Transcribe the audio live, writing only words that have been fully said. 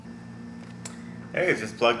Hey, it's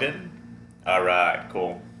just plugged in. All right,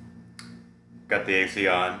 cool. Got the AC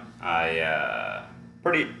on.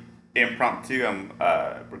 Pretty impromptu. I'm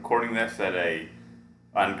recording this at a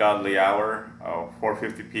ungodly hour,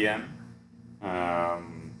 4:50 p.m.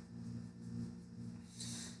 Um,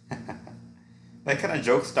 that kind of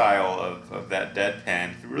joke style of that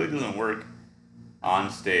deadpan, if it really doesn't work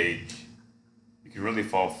on stage, you can really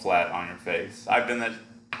fall flat on your face. I've done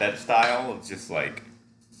that style of just like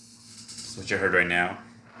what you heard right now.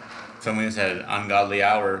 Someone just had an ungodly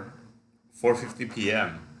hour, 4:50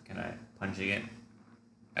 p.m. Can I punching it?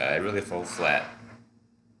 It really falls flat.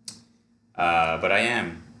 But I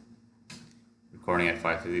am recording at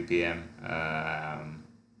 5:50 p.m.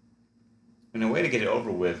 In a way to get it over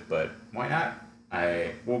with, but why not?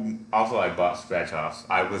 I bought scratch offs.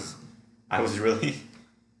 I was really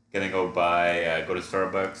gonna go to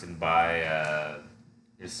Starbucks and buy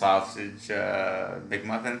your sausage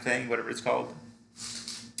McMuffin thing, whatever it's called.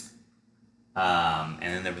 And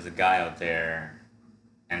then there was a guy out there,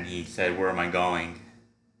 and he said, "Where am I going?"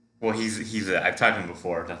 Well, I've talked to him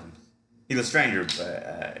before. He's a stranger,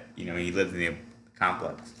 but he lives in the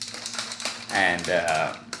complex, and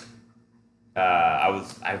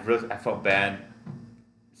I felt bad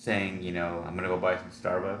saying I'm gonna go buy some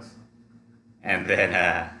Starbucks, and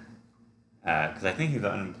then because I think he's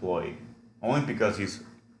unemployed, only because he's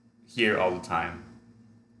here all the time.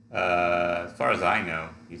 As far as I know,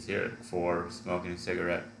 he's here for smoking a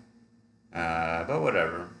cigarette. But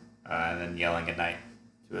whatever. And then yelling at night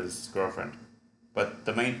to his girlfriend. But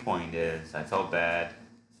the main point is, I felt bad,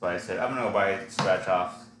 so I said, I'm gonna go buy scratch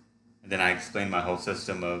offs. And then I explained my whole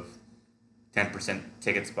system of 10%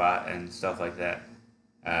 ticket spot and stuff like that.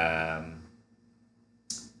 Um,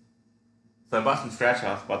 so I bought some scratch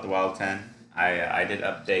offs, bought the Wild 10. I did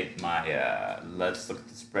update my, let's look at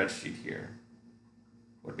the spreadsheet here.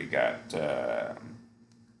 What we got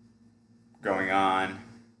going on?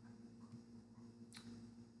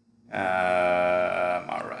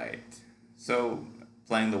 All right. So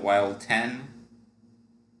playing the Wild 10.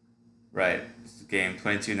 Right. It's a game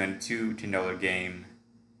 22.92, $10 game.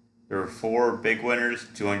 There were four big winners,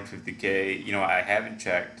 250K. I haven't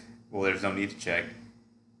checked. Well, there's no need to check.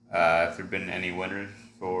 If there've been any winners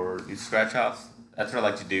for these scratch offs. That's what I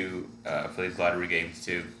like to do for these lottery games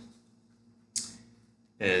too.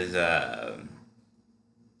 Is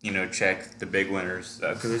check the big winners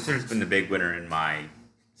because there's been the big winner in my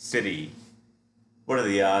city. What are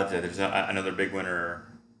the odds that there's another big winner,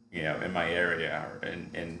 in my area or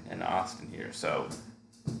in Austin here? So,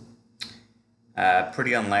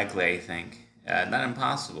 pretty unlikely, I think. Not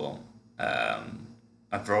impossible.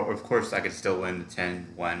 Of course, I could still win the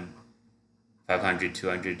 10, 1, 500,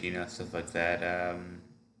 200, stuff like that.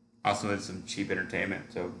 Also, with some cheap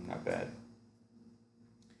entertainment, so not bad.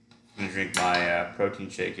 I'm gonna drink my protein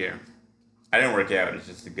shake here. I didn't work out, it's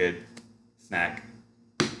just a good snack.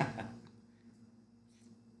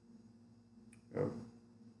 Oh.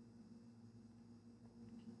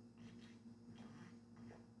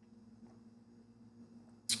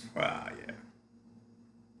 Wow, yeah.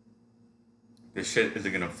 This shit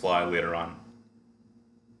isn't gonna fly later on.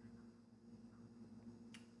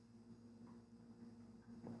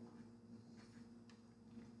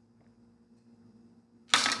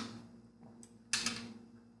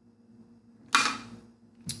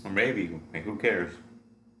 Or maybe, like, who cares?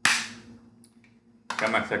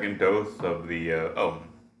 Got my second dose of the,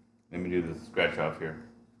 let me do this scratch off here.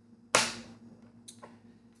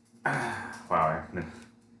 Wow,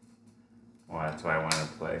 well, that's why I wanted to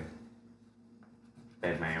play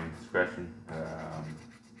at my own discretion.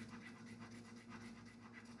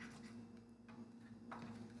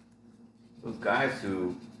 Those guys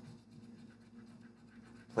who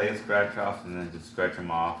play a scratch off and then just scratch them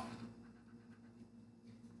off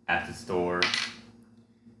at the store.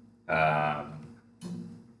 Um,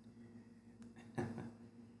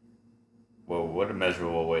 well, what a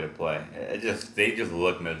miserable way to play. They just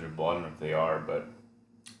look miserable. I don't know if they are, but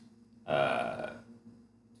uh,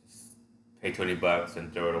 pay $20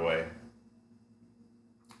 and throw it away.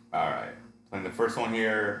 All right, playing the first one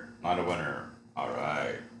here. Not a winner. All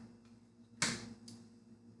right.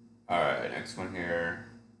 Next one here.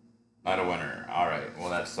 Not a winner. All right. Well,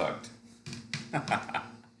 that sucked.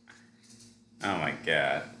 Oh my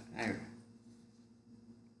god.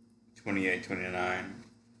 28, 29.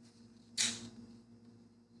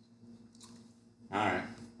 Alright.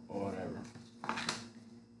 Well, whatever.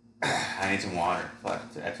 I need some water.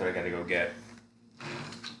 Fuck. That's what I gotta go get. I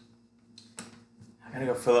gotta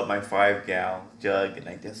go fill up my 5 gal jug, and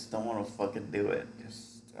I just don't want to fucking do it.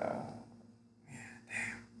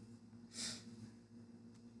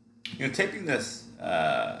 Taping this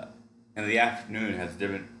in the afternoon has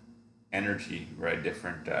different energy, right?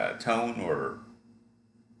 Different tone, or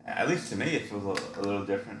at least to me, it feels a little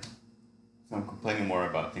different. So I'm complaining more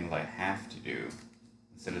about things I have to do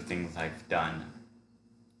instead of things I've done.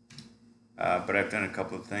 But I've done a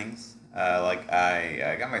couple of things. Like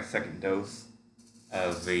I got my second dose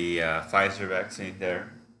of the Pfizer vaccine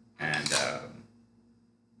there, and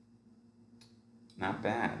not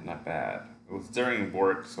bad, not bad. It was during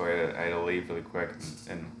work, so I had to leave really quick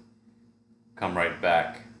and come right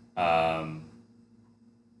back.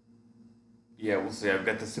 Yeah, we'll see. I've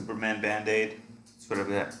got the Superman Band-Aid. That's what I've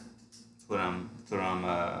got. That's what I'm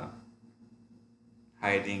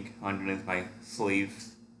hiding underneath my sleeve.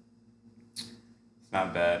 It's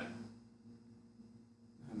not bad.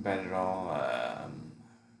 Not bad at all.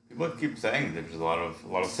 People keep saying there's a lot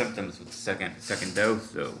of symptoms with the second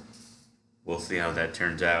dose, so we'll see how that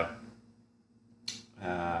turns out.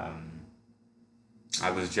 Um, I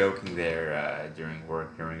was joking there during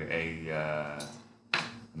work during a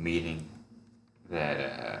meeting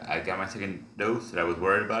that I got my second dose, that I was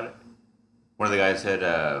worried about it. One of the guys said,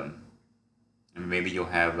 maybe you'll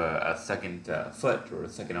have a second foot or a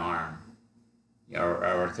second arm, yeah,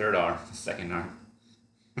 or a third arm, second arm.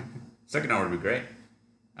 Second arm would be great.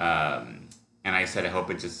 And I said, I hope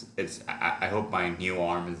I hope my new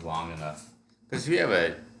arm is long enough. Because if you have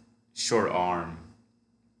a short arm,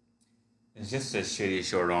 it's just a shitty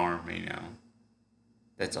short arm.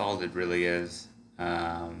 That's all it really is.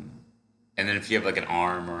 And then if you have like an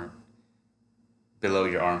arm or below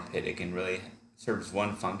your armpit, it can really serves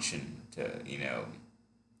one function to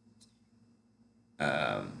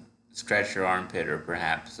scratch your armpit, or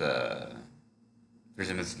perhaps if there's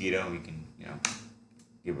a mosquito, you can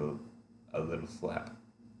give a little slap.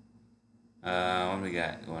 What do we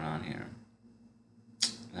got going on here?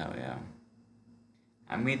 Oh yeah,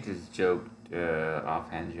 I made this joke,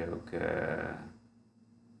 offhand joke.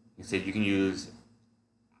 He said you can use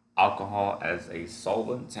alcohol as a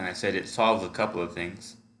solvent, and I said it solves a couple of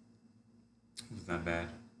things. It's not bad.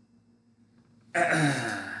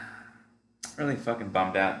 Really fucking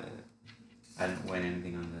bummed out that I didn't win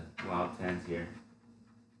anything on the Wild 10s here.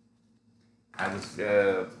 I was,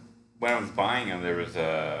 when I was buying them, there was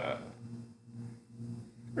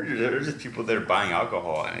just people that are buying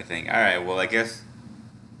alcohol, and I think, alright, well, I guess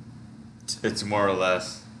it's more or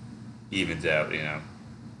less evens out,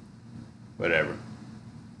 whatever.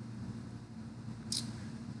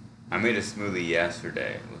 I made a smoothie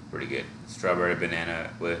yesterday. It was pretty good. Strawberry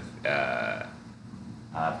banana with, I've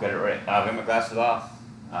got it right. I've got my glasses off.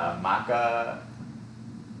 Maca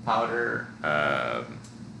powder,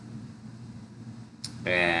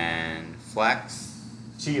 and flax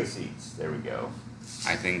chia seeds. There we go.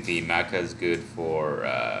 I think the maca is good for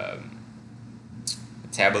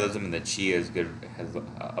metabolism, and the chia is good. Has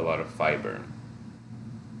a lot of fiber.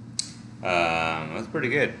 That's pretty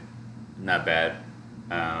good. Not bad.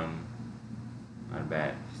 Not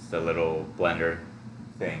bad. Just a little blender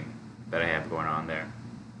thing that I have going on there.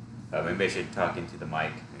 Maybe I should talk into the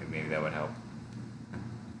mic. Maybe that would help.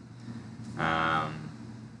 Yeah,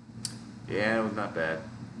 it was not bad.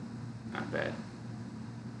 Not bad.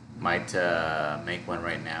 Might make one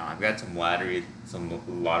right now. I've got some lottery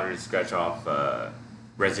to scratch off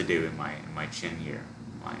residue in my chin here.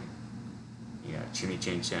 My chinny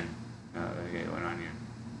chin chin. Going on here.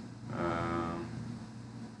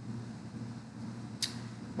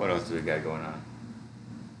 What else do we got going on?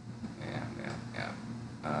 Yeah.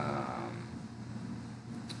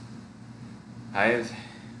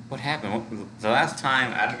 What happened? The last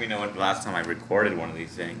time, I don't even know when the last time I recorded one of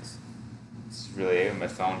these things. It's really, I have my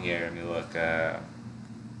phone here. Let me look. I've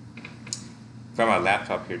got my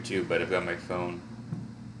laptop here too, but I've got my phone.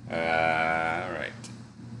 Alright.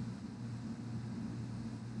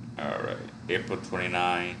 April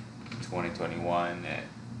 29, 2021 at,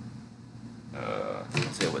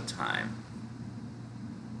 let's see what time.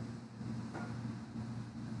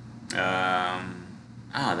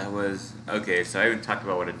 That was, okay, so I haven't talked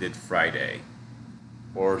about what I did Friday,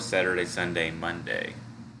 or Saturday, Sunday, Monday.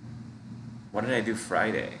 What did I do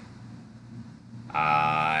Friday?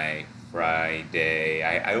 Friday,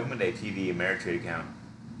 I opened a TD Ameritrade account.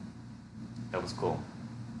 That was cool.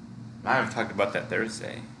 I haven't talked about that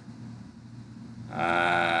Thursday.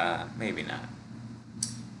 Maybe not.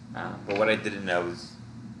 But what I didn't know was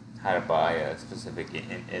how to buy a specific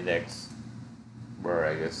index, or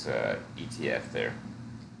I guess ETF there.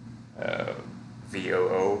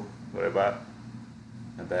 VOO, what I bought.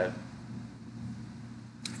 Not bad.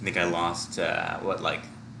 I think I lost, 70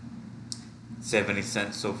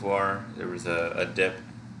 cents so far. There was a dip.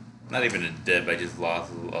 not even a dip. I just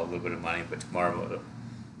lost a little bit of money, but tomorrow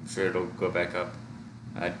I'm sure it'll go back up.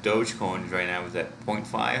 Dogecoin right now is at zero point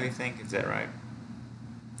 0.5, I think. Is that right?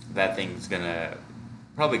 That thing's gonna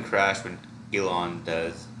probably crash when Elon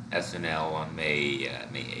does SNL on May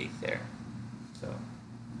 8th there. So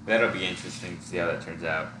that'll be interesting to see how that turns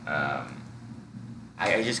out.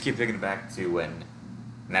 I just keep thinking back to when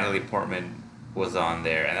Natalie Portman was on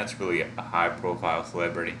there, and that's really a high profile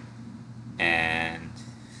celebrity. And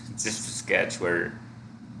it's just a sketch where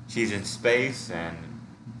she's in space and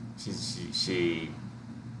she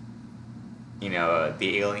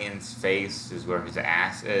the alien's face is where his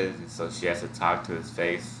ass is, and so she has to talk to his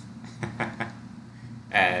face.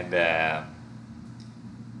 And it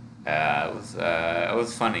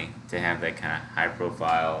was funny to have that kind of high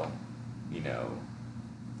profile, you know,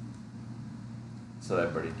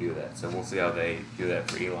 celebrity do that. So we'll see how they do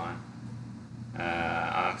that for Elon.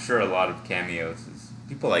 I'm sure a lot of cameos is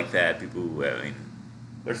people like that. People who I mean,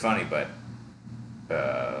 they're funny, but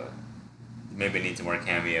maybe need some more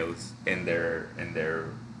cameos in their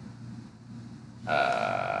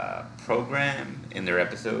program in their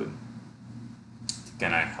episode to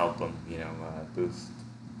kind of help them, boost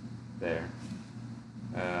there.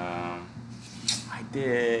 I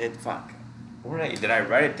did fuck. Did I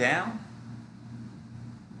write it down?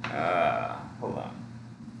 Hold on.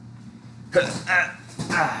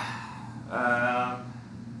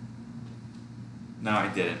 No, I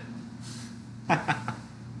didn't.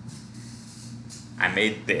 I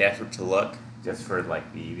made the effort to look just for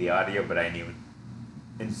like the audio, but I didn't even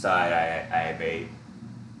inside. I made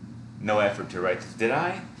no effort to write this. Did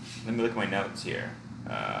I? Let me look at my notes here.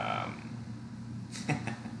 All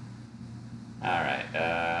right.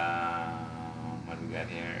 What do we got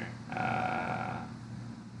here?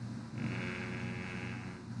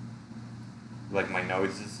 Like my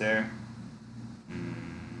noises there.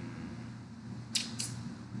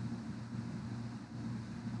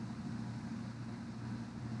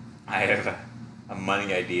 I have a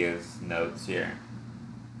money ideas notes here.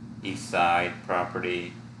 East Side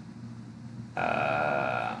property.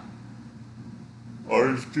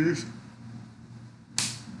 Orange juice.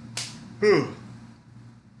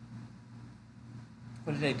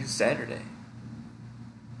 What did I do Saturday?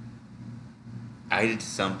 I did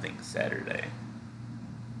something Saturday.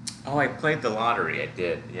 Oh, I played the lottery. I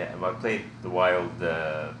did. Yeah, I played the Wild.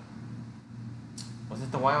 Was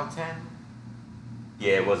it the Wild 10?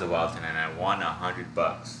 Yeah, it was a Wild 10, and I won $100.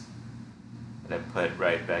 That I put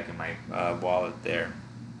right back in my wallet there.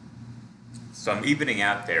 So I'm evening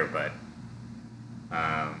out there, but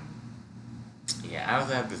yeah, I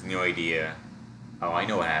also have this new idea. Oh, I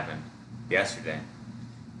know what happened yesterday,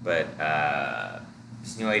 but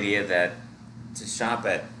this new idea that to shop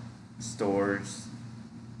at stores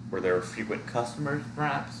where there are frequent customers,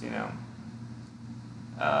 perhaps, for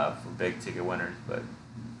big ticket winners, but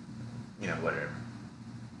whatever.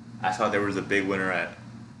 I saw there was a big winner at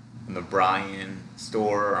the Bryan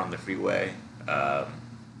store on the freeway. It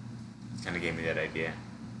kind of gave me that idea.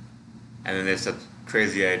 And then there's a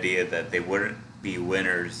crazy idea that they wouldn't be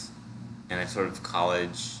winners in a sort of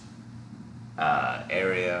college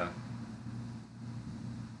area.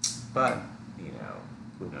 But,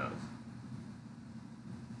 who knows?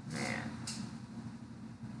 Man.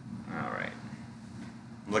 Alright.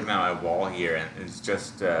 I'm looking at my wall here, and it's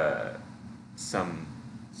just some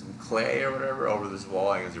clay or whatever over this wall.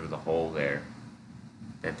 I guess there was a hole there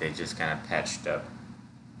that they just kind of patched up.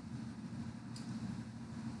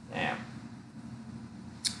 Damn.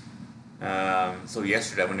 So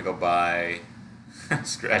yesterday I went to go buy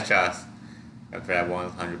scratch offs after I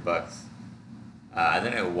won $100. And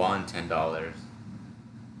then I won $10,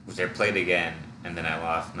 which I played again, and then I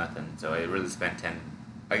lost nothing. So I really spent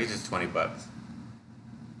I guess it's $20.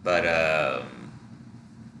 But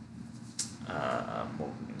what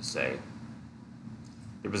was I gonna say?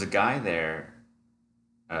 There was a guy there.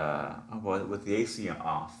 With the AC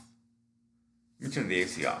off. Let me turn the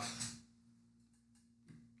AC off.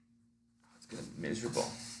 It's gonna be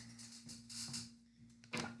miserable.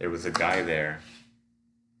 There was a guy there.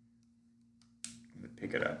 I'm gonna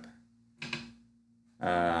pick it up.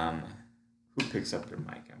 Who picks up their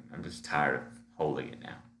mic? I'm just tired of holding it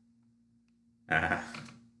now.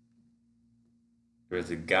 There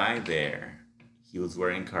was a guy there. He was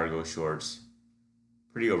wearing cargo shorts,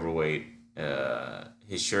 pretty overweight.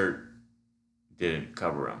 His shirt didn't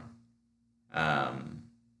cover him.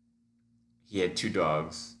 He had 2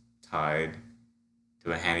 dogs tied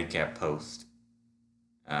to a handicap post.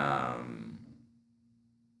 And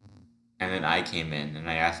then I came in and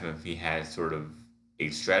I asked him if he had sort of a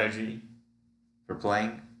strategy for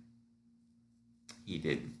playing. He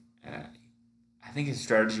did Uh, I think his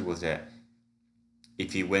strategy was that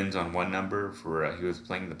if he wins on one number for he was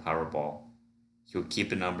playing the Powerball, he'll keep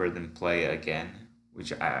the number then play again,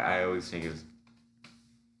 which I always think is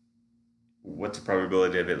what's the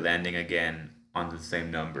probability of it landing again on the same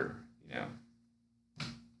number? You know,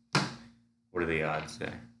 what are the odds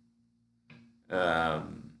there?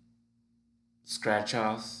 Um, Scratch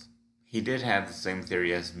offs. He did have the same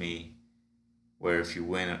theory as me, where if you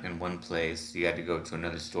win in one place, you had to go to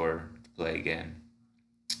another store to play again.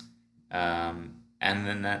 And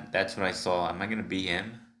then that's when I saw, am I gonna be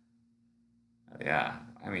him? Yeah,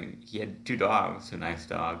 I mean, he had two dogs, two nice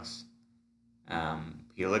dogs.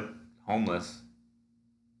 He looked homeless.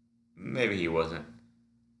 Maybe he wasn't.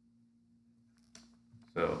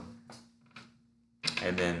 So,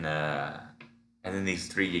 and then and then these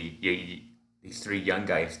three young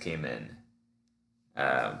guys came in,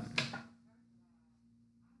 um,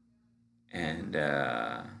 and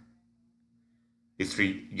these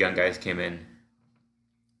three young guys came in,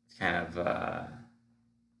 kind of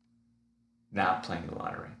not playing the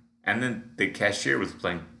lottery, and then the cashier was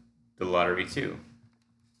playing the lottery too.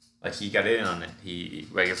 Like he got in on it.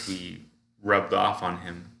 I guess we rubbed off on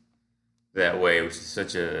him that way, which is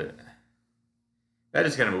such a that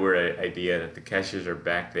is kind of a weird idea that the cashiers are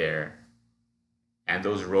back there, and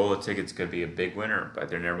those roll of tickets could be a big winner, but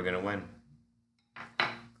they're never gonna win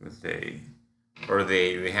because they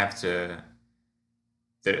have to.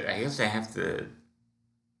 I guess they have to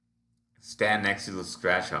stand next to the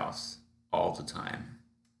scratch offs all the time,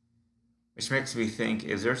 which makes me think: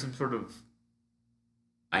 is there some sort of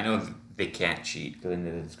I know they can't cheat because then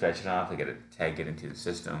they scratch it off. They got to tag it into the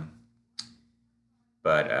system.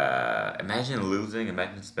 But imagine losing.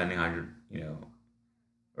 Imagine spending 100,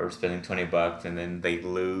 or spending 20 bucks, and then they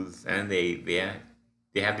lose, and they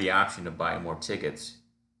have the option to buy more tickets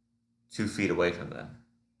 2 feet away from them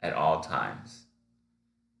at all times.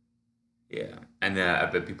 Yeah, and I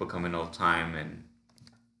bet people come in all the time, and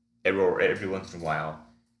every once in a while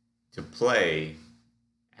to play,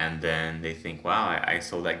 and then they think, "Wow, I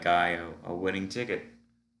sold that guy a winning ticket."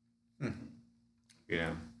 Hmm. You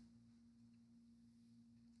know,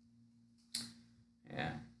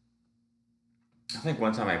 yeah. I think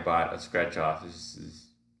one time I bought a scratch off. This is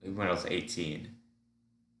when I was 18,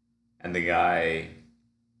 and the guy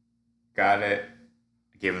got it.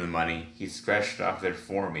 I gave him the money. He scratched it off there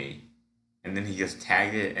for me, and then he just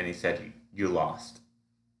tagged it and he said, "You lost."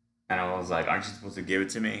 And I was like, "Aren't you supposed to give it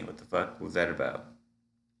to me? What the fuck was that about?"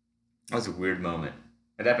 That was a weird moment.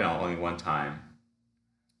 It happened only one time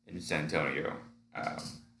in San Antonio. Um,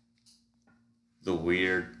 the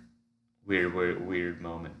weird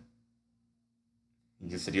moment. He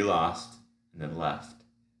just said, "You lost," and then left,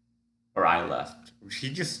 or I left.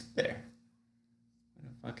 He just there.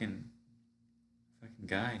 What a fucking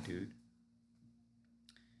guy, dude.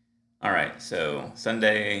 All right, so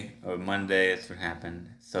Sunday or Monday, that's what happened.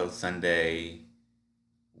 So Sunday,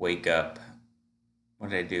 wake up. What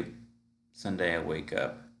did I do? Sunday, I wake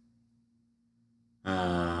up.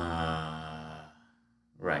 Uh,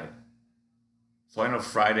 right. So I know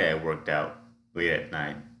Friday I worked out late at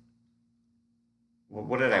night.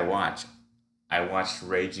 What did I watch? I watched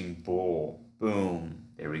Raging Bull. Boom.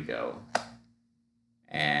 There we go.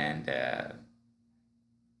 And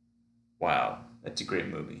wow, that's a great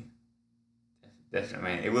movie. Definitely,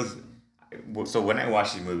 man. It was so when I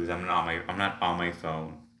watch these movies, I'm not on my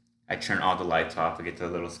phone. I turn all the lights off. It gets a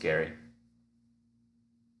little scary.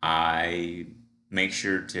 I make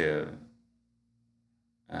sure to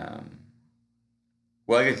um,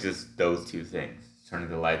 well, I guess just those two things: turning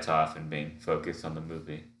the lights off and being focused on the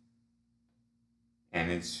movie.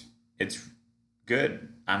 And it's good.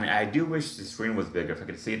 I mean, I do wish the screen was bigger. If I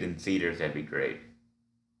could see it in theaters, that'd be great.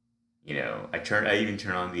 I even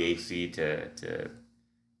turn on the AC to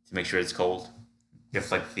make sure it's cold,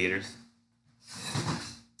 just like theaters.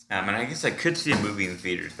 And I guess I could see a movie in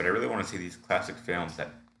theaters, but I really want to see these classic films that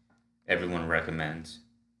everyone recommends.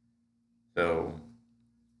 So,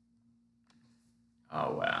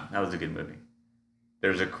 oh wow, that was a good movie.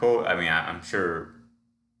 There's a quote. I mean, I'm sure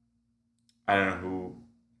I don't know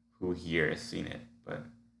who here has seen it, but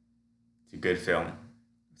it's a good film,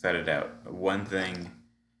 without a doubt. One thing,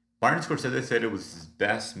 Martin Scorsese said it was his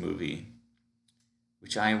best movie,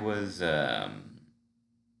 which I was. I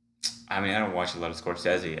mean, I don't watch a lot of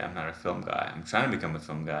Scorsese. I'm not a film guy. I'm trying to become a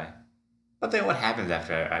film guy. But then what happens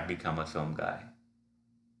after I become a film guy?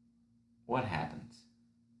 What happens?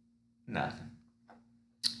 Nothing.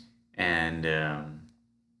 And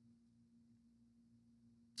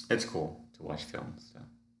it's cool to watch films. So.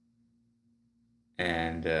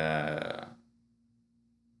 And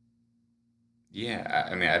Yeah,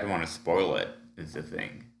 I mean, I don't want to spoil it, is the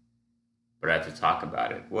thing, but I have to talk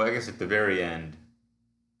about it. Well, I guess at the very end,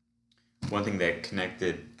 one thing that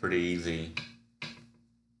connected pretty easy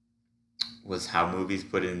was how movies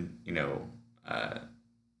put in, uh,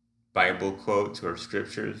 Bible quotes or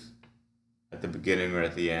scriptures at the beginning or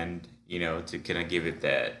at the end, to kind of give it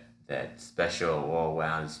that special. Oh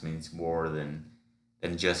wow, this means more than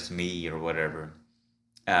just me or whatever.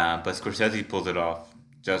 But Scorsese pulls it off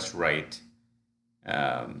just right.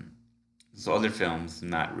 Um, so other films,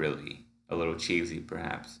 not really. A little cheesy,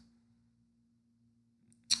 perhaps.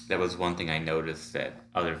 That was one thing I noticed that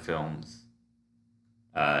other films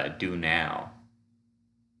do now.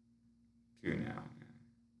 Do now.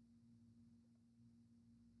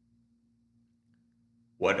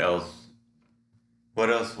 What else?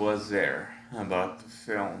 What else was there about the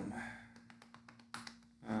film?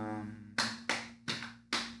 Um,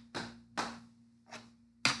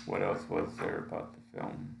 what else was there about the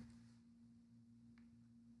film?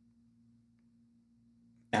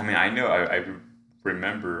 I mean, I know I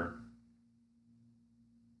remember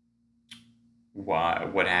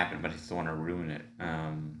what happened, but I still want to ruin it.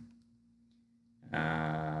 Um,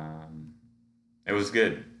 it was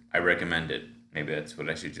good. I recommend it. Maybe that's what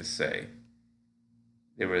I should just say.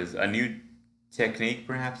 There was a new technique,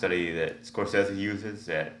 perhaps, that Scorsese uses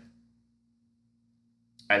that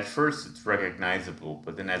at first it's recognizable,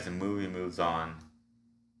 but then as the movie moves on,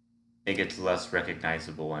 it gets less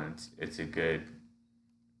recognizable, and it's a good.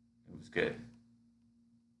 It was good.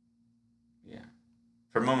 Yeah.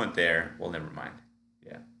 For a moment there, well, never mind.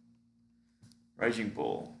 Yeah. Raging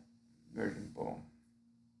Bull. Raging Bull.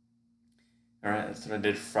 All right, that's what I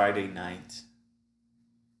did Friday night.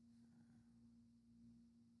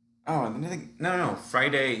 Oh, and then no,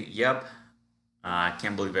 Friday. Yep. I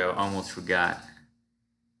can't believe I almost forgot.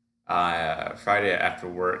 Friday after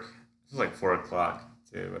work. It was like 4 o'clock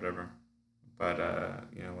to whatever. But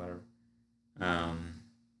whatever. Um,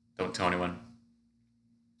 don't tell anyone.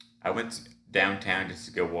 I went downtown just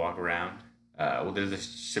to go walk around. Well, there's a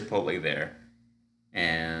Chipotle there,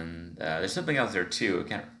 and there's something else there too. I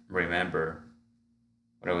can't remember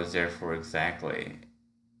what I was there for exactly.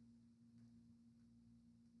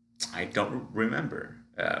 I don't remember.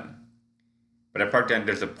 But I parked down.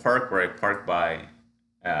 There's a park where I park by.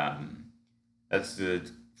 Um, that's the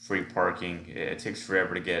free parking. It takes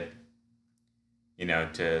forever to get,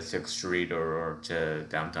 to Sixth Street or to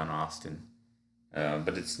downtown Austin.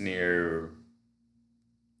 But it's near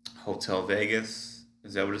Hotel Vegas.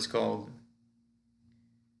 Is that what it's called?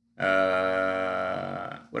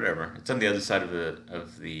 Whatever. It's on the other side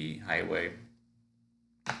of the highway,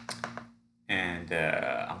 and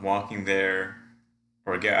I'm walking there,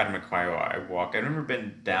 or I get out of my car. I walk. I've never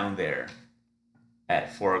been down there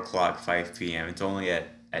at 4 o'clock, 5 p.m. It's only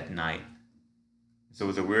at night, so it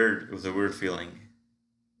was a weird feeling.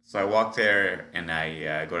 So I walk there and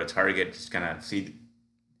I go to Target, just kind of see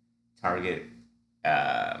Target.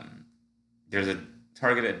 Um, there's a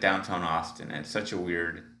Target at downtown Austin, and it's such a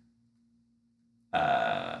weird.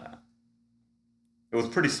 Uh, it was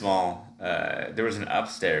pretty small. There was an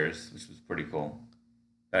upstairs, which was pretty cool,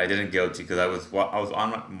 that I didn't go to because I was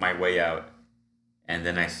on my way out, and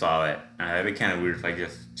then I saw it. It'd be kind of weird if I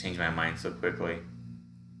just changed my mind so quickly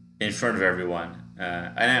in front of everyone.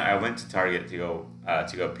 And I went to Target to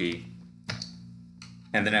go pee,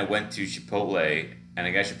 and then I went to Chipotle, and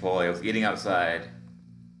I got Chipotle. I was eating outside,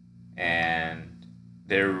 and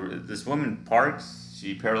this woman parks.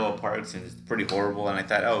 She parallel parks, and it's pretty horrible. And I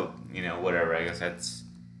thought, oh, whatever. I guess that's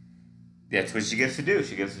what she gets to do.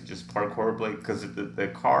 She gets to just park horribly because the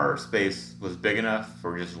car space was big enough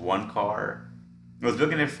for just one car. It was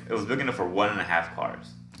big enough. It was big enough for one and a half cars,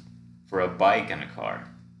 for a bike and a car.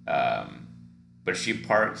 Um, but she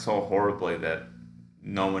parked so horribly that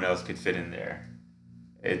no one else could fit in there.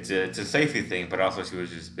 It's a safety thing, but also she was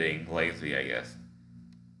just being lazy, I guess.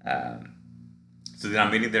 Um, so then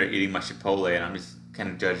I'm eating there, eating my Chipotle, and I'm just kind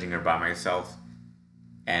of judging her by myself.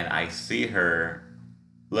 And I see her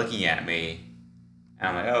looking at me, and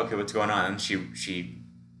I'm like, oh, okay, what's going on? And she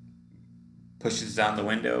pushes down the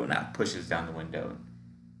window, not pushes down the window.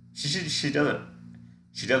 She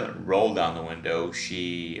doesn't roll down the window.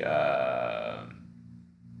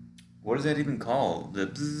 What is that even called?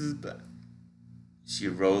 She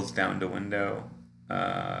rolls down the window.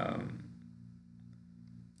 Um,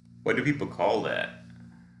 what do people call that?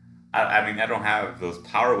 I mean, I don't have those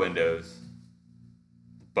power windows.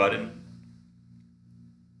 Button.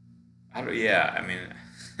 I don't. Yeah, I mean,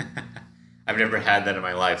 I've never had that in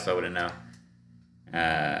my life, so I wouldn't know.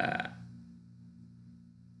 Uh,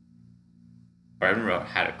 or I've never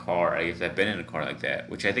had a car. I guess I've been in a car like that,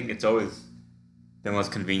 which I think it's always the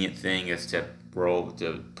most convenient thing is to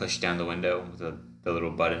push down the window with the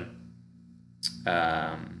little button.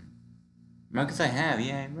 Um, Marcus, I have,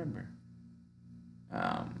 yeah, I remember.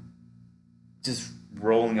 Um, just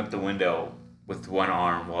rolling up the window with one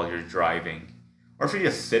arm while you're driving, or if you're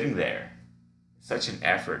just sitting there. Such an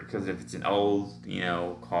effort because if it's an old,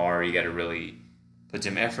 car, you got to really put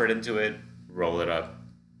some effort into it, roll it up.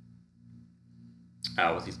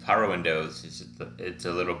 With these power windows, it's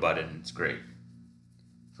a little button. It's great.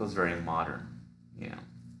 Feels very modern, you know.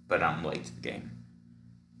 But I'm late to the game,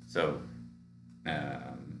 so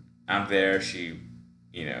I'm there.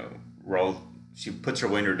 You know, rolls. She puts her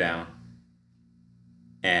window down,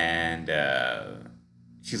 and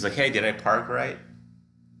she's like, "Hey, did I park right?"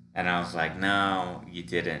 And I was like, "No, you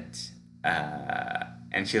didn't."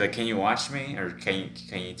 And she's like, "Can you watch me, or can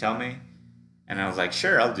you tell me?" And I was like,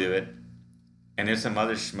 "Sure, I'll do it." And there's some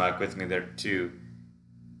other schmuck with me there too,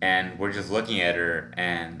 and we're just looking at her,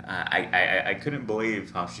 and I couldn't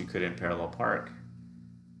believe how she couldn't parallel park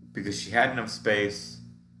because she had enough space.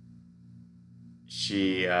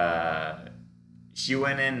 She she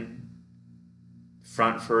went in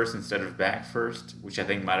front first instead of back first, which I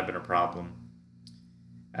think might have been a problem.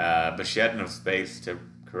 But she had enough space to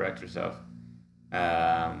correct herself.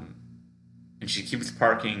 Um, and she keeps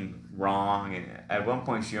parking wrong. And at one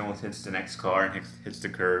point, she almost hits the next car and hits the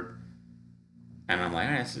curb. And I'm like,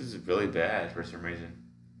 this is really bad for some reason.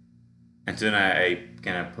 And so then I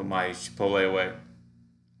kind of put my Chipotle away.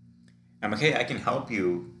 I'm like, hey, I can help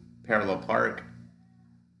you parallel park.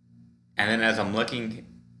 And then as I'm looking,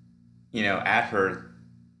 at her,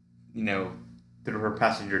 you know, through her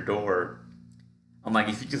passenger door, I'm like,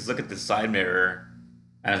 if you just look at the side mirror,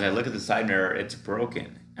 and as I look at the side mirror, it's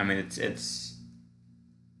broken. I mean, it's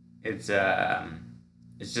it's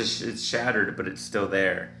shattered, but it's still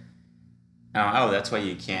there. Oh, that's why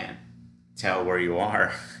you can't tell where you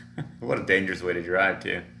are. What a dangerous way to drive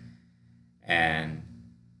too. And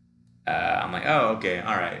I'm like, oh, okay,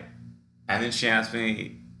 all right. And then she asked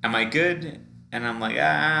me, "Am I good?" And I'm like,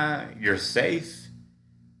 you're safe.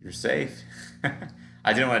 You're safe.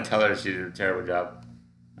 I didn't want to tell her she did a terrible job,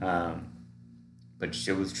 um, but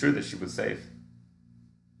it was true that she was safe.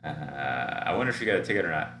 I wonder if she got a ticket or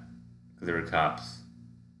not, because there were cops,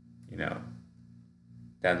 you know,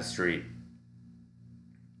 down the street.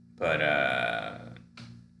 But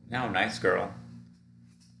no, nice girl.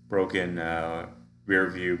 Broken rear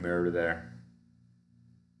view mirror there.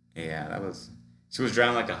 Yeah, that was. She was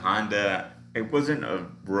driving like a Honda. It wasn't a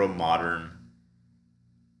real modern.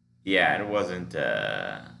 Yeah, it wasn't.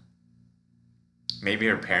 Maybe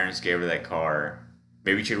her parents gave her that car.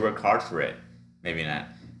 Maybe she'd worked hard for it. Maybe not.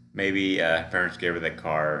 Maybe her parents gave her that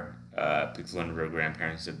car because one of her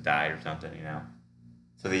grandparents had died or something, you know.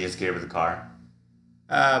 So they just gave her the car.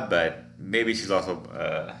 But maybe she's also.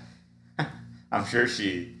 I'm sure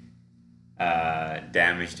she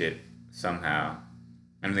damaged it somehow.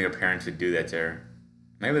 I don't think her parents would do that to her.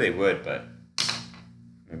 Maybe they would, but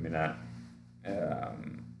maybe not.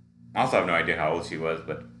 Um, I also have no idea how old she was,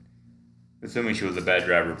 but assuming she was a bad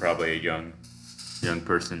driver, probably a young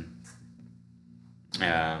person.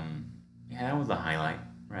 Yeah, that was a highlight.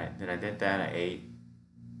 Right. Then I did that. I ate.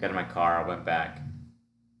 Got in my car. I went back.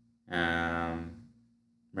 Um,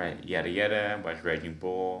 right. Yada yada. Watched Raging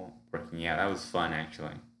Bull. Working out. That was fun,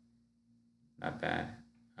 actually. Not bad.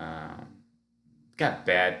 Um, got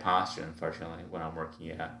bad posture, unfortunately, when I'm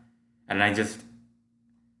working out. And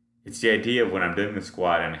it's the idea of when I'm doing the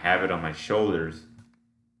squat and I have it on my shoulders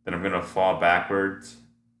that I'm going to fall backwards,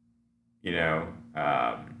 you know.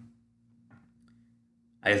 I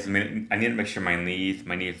need to make sure my knees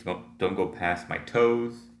don't go past my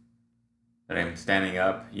toes, that I'm standing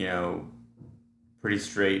up, pretty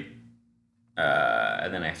straight,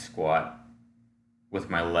 and then I squat with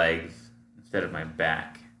my legs instead of my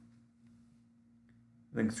back.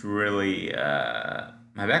 I think it's really,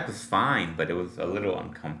 my back was fine, but it was a little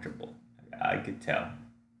uncomfortable. I could tell.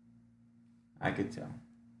 I could tell.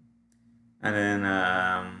 And then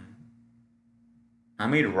I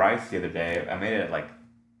made rice the other day. I made it like,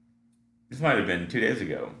 this might have been 2 days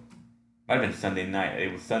ago. Might have been Sunday night.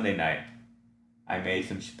 It was Sunday night. I made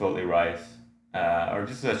some chipotle rice, or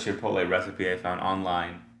just a chipotle recipe I found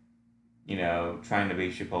online. Trying to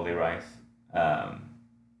be chipotle rice. Um,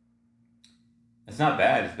 it's not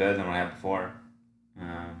bad. It's better than what I had before.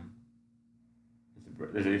 Um,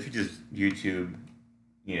 if you just YouTube,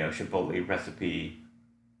 chipotle recipe,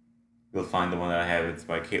 you'll find the one that I have. It's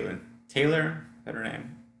by Caitlin Taylor. Is that her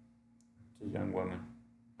name? It's a young woman.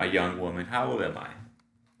 A young woman. How old am I?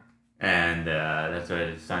 And that's what I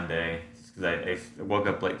did Sunday. Because I woke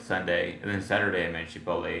up late Sunday, and then Saturday I made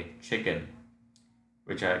chipotle chicken.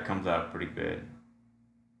 which comes out pretty good.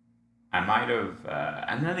 I might have,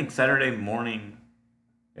 and then I think Saturday morning,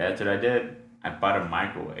 yeah, that's what I did. I bought a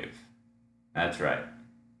microwave. That's right.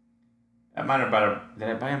 I might have bought a, did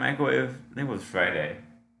I buy a microwave? I think it was Friday.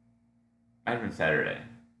 Might have been Saturday.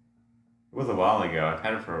 It was a while ago. I've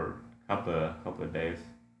had it for a couple of days.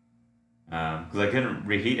 Because I couldn't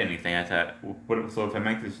reheat anything. I thought, what, so if I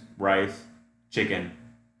make this rice, chicken,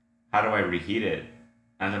 how do I reheat it?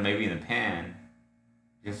 And I thought maybe in the pan.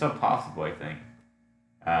 It's still possible, I think.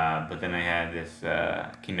 But then I had this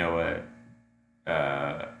quinoa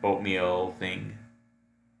oatmeal thing.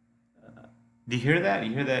 Do you hear that?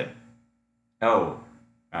 You hear that? Oh,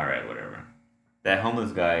 all right, whatever. That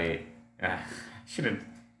homeless guy. I shouldn't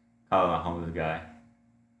call him a homeless guy.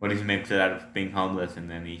 What if he makes it out of being homeless and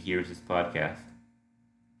then he hears this podcast?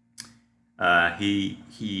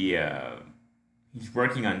 He's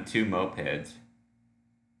working on two mopeds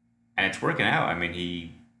and it's working out. I mean,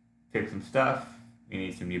 he fixed some stuff. He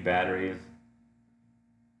needs some new batteries.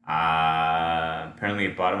 Apparently,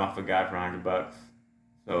 he bought him off a guy for $100.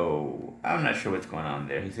 So I'm not sure what's going on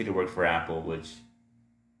there. He said he worked for Apple, which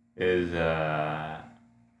is a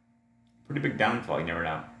pretty big downfall. You never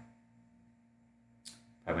know.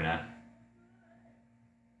 Probably not.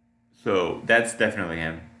 So that's definitely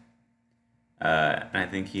him. And I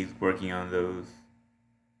think he's working on those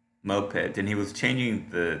mopeds, and he was changing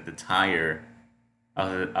the tire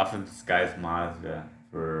off of this guy's Mazda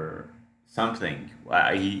for something.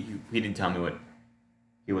 He didn't tell me what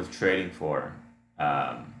he was trading for.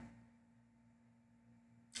 Um,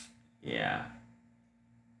 yeah,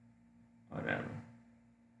 whatever.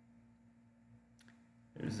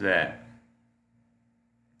 There's that.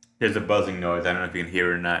 There's a buzzing noise. I don't know if you can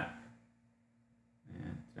hear it or not.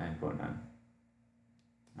 Yeah, it's going on.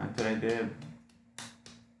 Not that I did.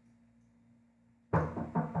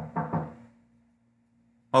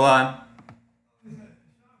 Hold on.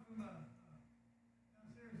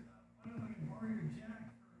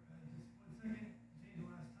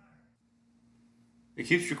 It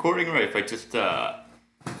keeps recording, right? If I just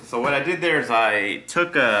so what I did there is I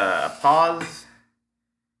took a pause.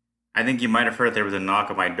 I think you might have heard there was a knock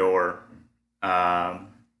on my door. Um,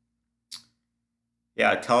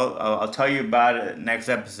 yeah, I'll tell you about it next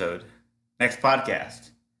episode, next podcast,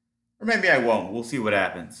 or maybe I won't. We'll see what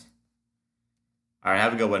happens. All right,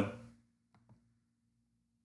 have a good one.